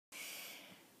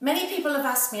Many people have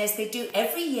asked me, as they do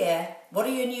every year, what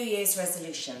are your New Year's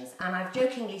resolutions? And I've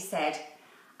jokingly said,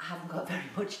 I haven't got very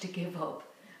much to give up.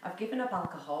 I've given up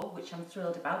alcohol, which I'm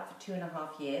thrilled about, for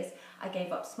 2.5 years. I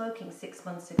gave up smoking 6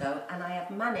 months ago, and I have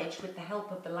managed, with the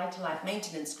help of the LighterLife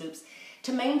maintenance groups,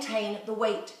 to maintain the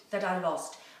weight that I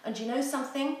lost. And you know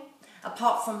something?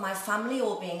 Apart from my family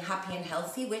all being happy and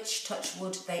healthy, which, touch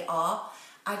wood, they are,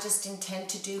 I just intend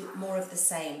to do more of the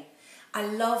same. I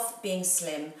love being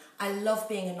slim, I love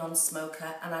being a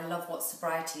non-smoker, and I love what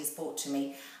sobriety has brought to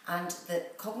me. And the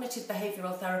cognitive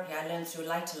behavioural therapy I learned through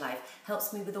LighterLife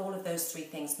helps me with all of those 3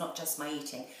 things, not just my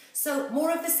eating. So more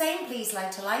of the same, please,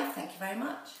 LighterLife. Thank you very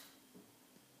much.